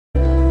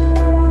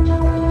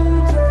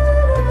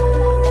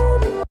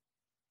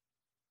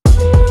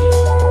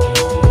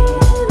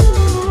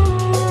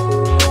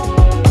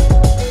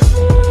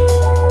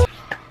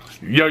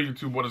Yo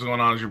YouTube, what is going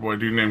on? It's your boy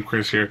dude named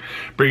Chris here,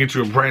 bringing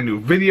you a brand new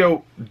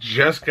video.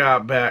 Just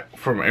got back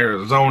from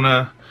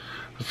Arizona,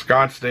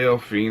 Scottsdale,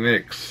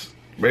 Phoenix,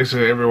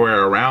 basically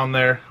everywhere around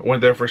there.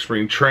 Went there for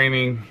spring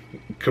training.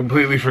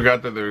 Completely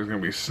forgot that there was going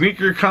to be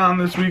sneaker con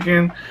this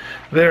weekend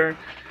there.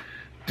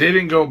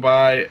 Didn't go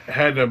by,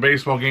 had a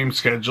baseball game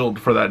scheduled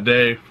for that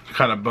day.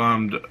 Kind of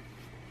bummed,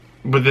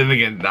 but then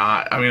again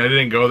not. I mean, I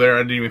didn't go there, I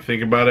didn't even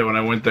think about it when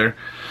I went there.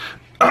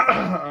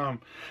 Didn't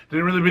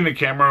really bring the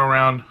camera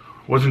around.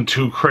 Wasn't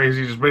too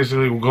crazy, just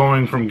basically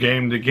going from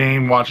game to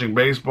game, watching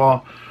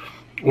baseball.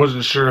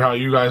 Wasn't sure how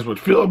you guys would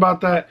feel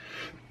about that.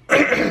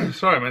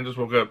 Sorry man, just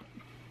woke up.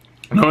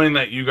 Knowing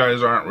that you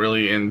guys aren't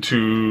really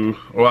into,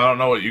 well, I don't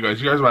know what you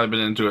guys might have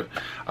been into it.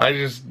 I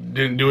just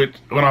didn't do it,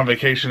 went on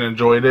vacation,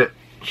 enjoyed it.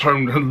 So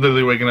I'm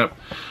literally waking up.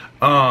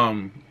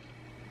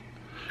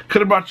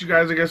 Could have brought you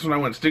guys, I guess, when I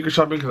went sneaker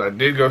shopping, because I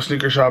did go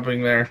sneaker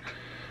shopping there.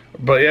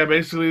 But yeah,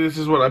 basically this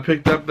is what I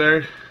picked up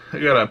there. I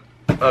got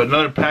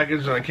another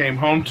package that I came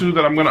home to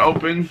that I'm gonna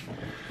open.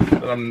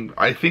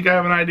 I think I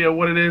have an idea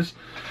what it is.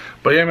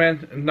 But yeah,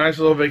 man, nice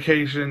little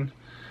vacation.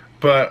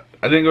 But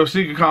I didn't go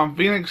SneakerCon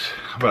Phoenix,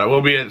 but I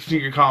will be at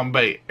SneakerCon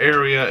Bay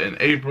Area in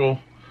April.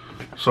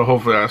 So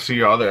hopefully I'll see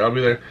y'all there. I'll be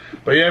there.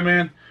 But yeah,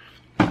 man,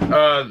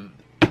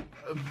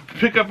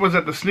 pickup was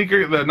at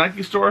the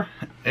Nike store,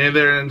 and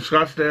they're in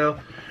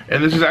Scottsdale.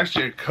 And this is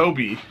actually a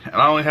Kobe, and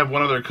I only have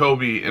one other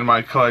Kobe in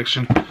my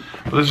collection.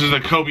 But this is a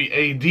Kobe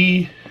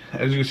AD.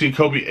 As you can see,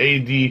 Kobe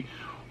AD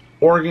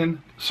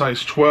Oregon,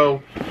 size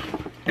 12.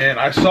 And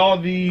I saw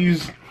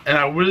these, and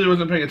I really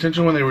wasn't paying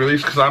attention when they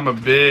released because I'm a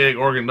big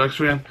Oregon Ducks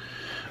fan.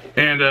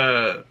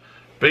 And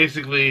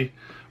basically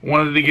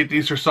wanted to get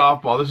these for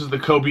softball. This is the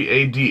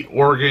Kobe AD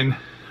Oregon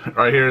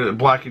right here, the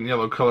black and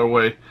yellow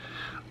colorway.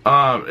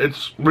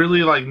 It's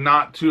really like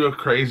not too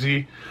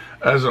crazy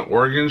as an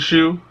Oregon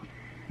shoe,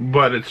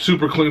 but it's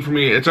super clean for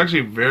me. It's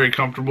actually very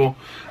comfortable.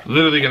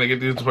 Literally gonna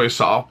get these to play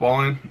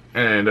softball in,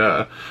 and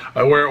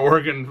I wear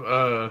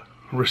Oregon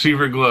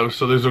receiver gloves,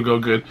 so these will go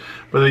good.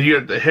 But then you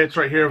get the hits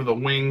right here of the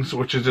wings,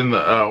 which is in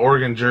the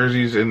Oregon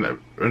jerseys, and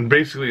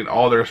basically in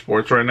all their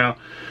sports right now.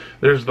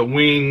 There's the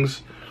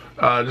wings,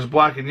 just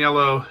black and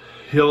yellow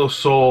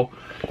sole.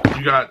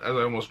 You got, as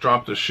I almost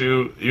dropped the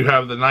shoe, you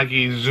have the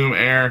Nike Zoom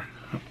Air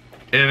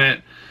in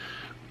it.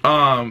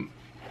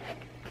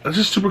 It's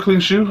just a super clean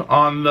shoe.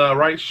 On the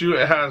right shoe,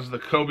 it has the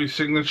Kobe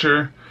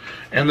signature,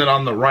 and then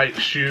on the right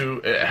shoe,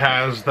 it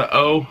has the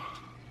O.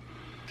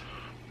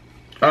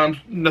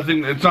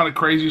 Nothing. It's not a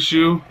crazy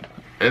shoe.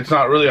 It's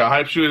not really a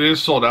hype shoe. It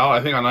is sold out,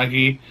 I think, on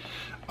Nike.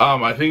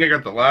 I think I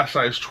got the last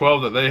size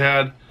 12 that they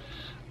had.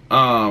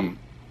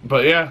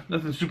 But yeah,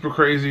 nothing super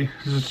crazy.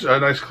 This is a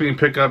nice clean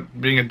pickup.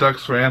 Being a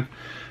Ducks fan,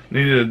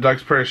 needed a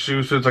Ducks pair of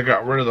shoes since I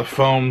got rid of the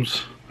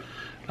foams.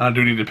 I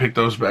do need to pick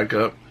those back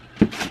up.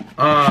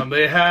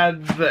 They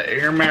had the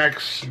Air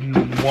Max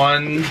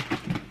 1,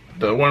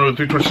 the one with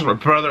 326. My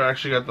brother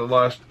actually got the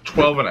last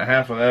 12 and a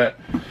half of that,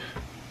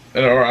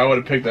 or I would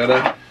have picked that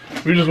up.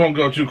 We just won't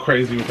go too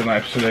crazy with the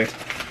knives today.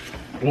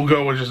 We'll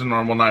go with just a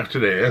normal knife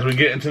today. As we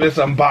get into this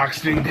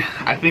unboxing,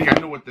 I think I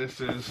know what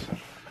this is.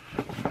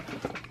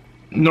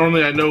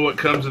 Normally I know what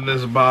comes in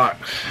this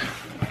box,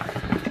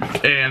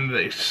 and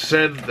they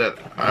said that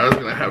I was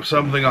gonna have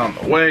something on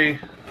the way.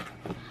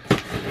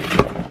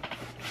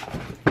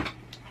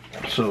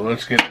 So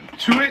let's get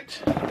into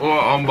it. Or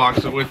I'll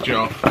unbox it with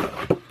y'all.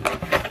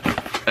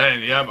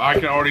 And yep, I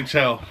can already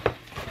tell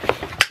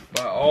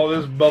by all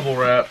this bubble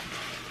wrap.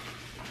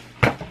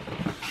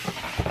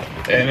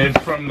 And it's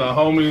from the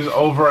homies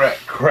over at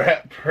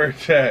Crep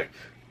Protect.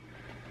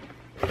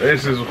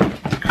 This is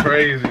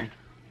crazy.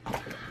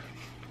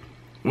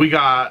 We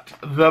got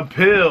the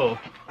pill.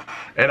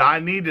 And I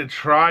need to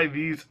try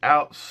these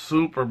out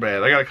super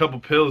bad. I got a couple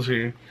pills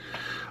here.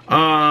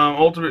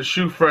 Ultimate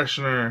Shoe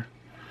Freshener.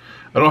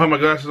 I don't have my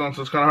glasses on,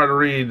 so it's kind of hard to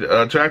read.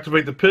 To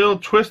activate the pill,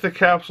 twist the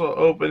capsule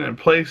open and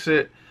place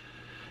it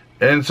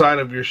inside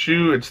of your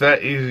shoe. It's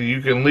that easy.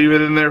 You can leave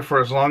it in there for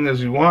as long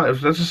as you want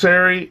if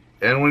necessary.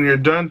 And when you're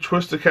done,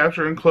 twist the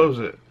capsule and close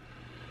it.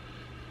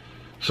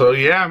 So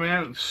yeah,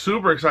 man,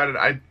 super excited.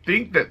 I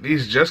think that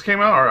these just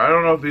came out, or I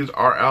don't know if these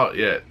are out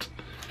yet.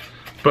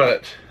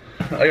 But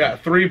I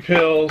got 3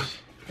 pills.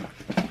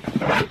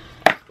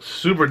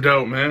 Super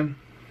dope, man.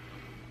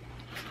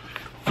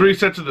 3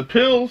 sets of the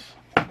pills.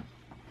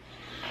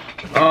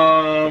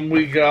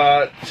 We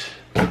got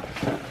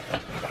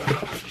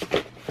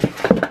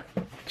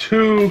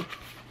 2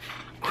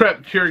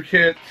 Crep Cure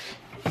kits,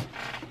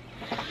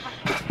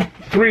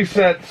 3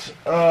 sets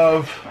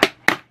of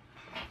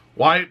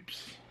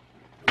wipes,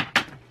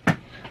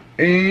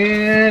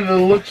 and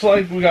it looks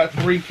like we got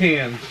 3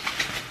 cans.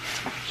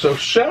 So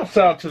shouts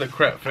out to the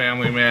Crep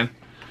family, man.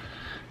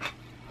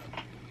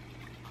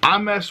 You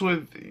mess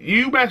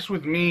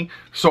with me,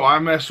 so I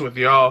mess with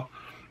y'all.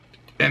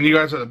 And you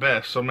guys are the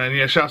best. So man,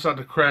 yeah, shouts out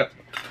to Crep.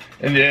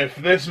 And yeah, if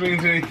this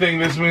means anything,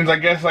 this means I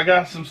guess I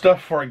got some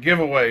stuff for a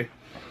giveaway.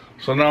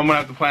 So now I'm gonna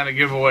have to plan a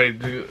giveaway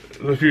to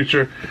the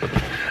future.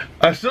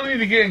 I still need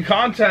to get in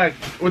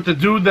contact with the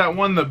dude that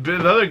won the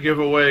other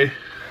giveaway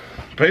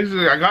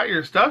basically, I got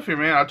your stuff here,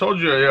 man. I told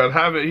you I'd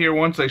have it here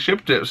once they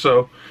shipped it.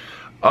 So,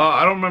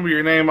 I don't remember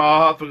your name.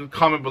 I'll have to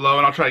comment below,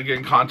 and I'll try to get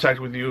in contact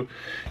with you.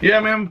 Yeah,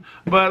 man.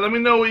 But let me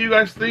know what you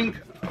guys think.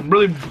 I'm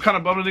really kind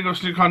of bummed I think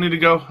SneakerCon need to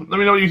go. Let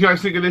me know what you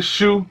guys think of this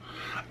shoe.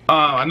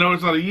 I know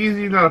it's not a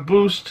Yeezy, not a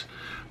Boost,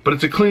 but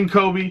it's a clean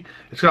Kobe.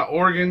 It's got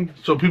Oregon,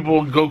 so people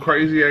will go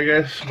crazy, I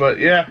guess. But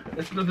yeah,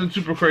 it's nothing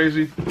super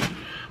crazy.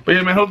 But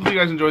yeah, man, hopefully you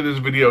guys enjoyed this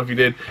video. If you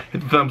did,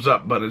 hit the thumbs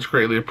up button. It's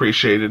greatly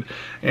appreciated.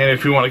 And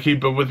if you want to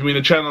keep up with me in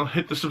the channel,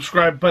 hit the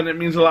subscribe button. It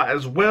means a lot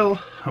as well.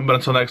 But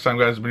until next time,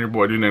 guys, it's been your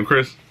boy, dude named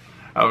Chris.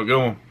 Have a good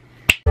one.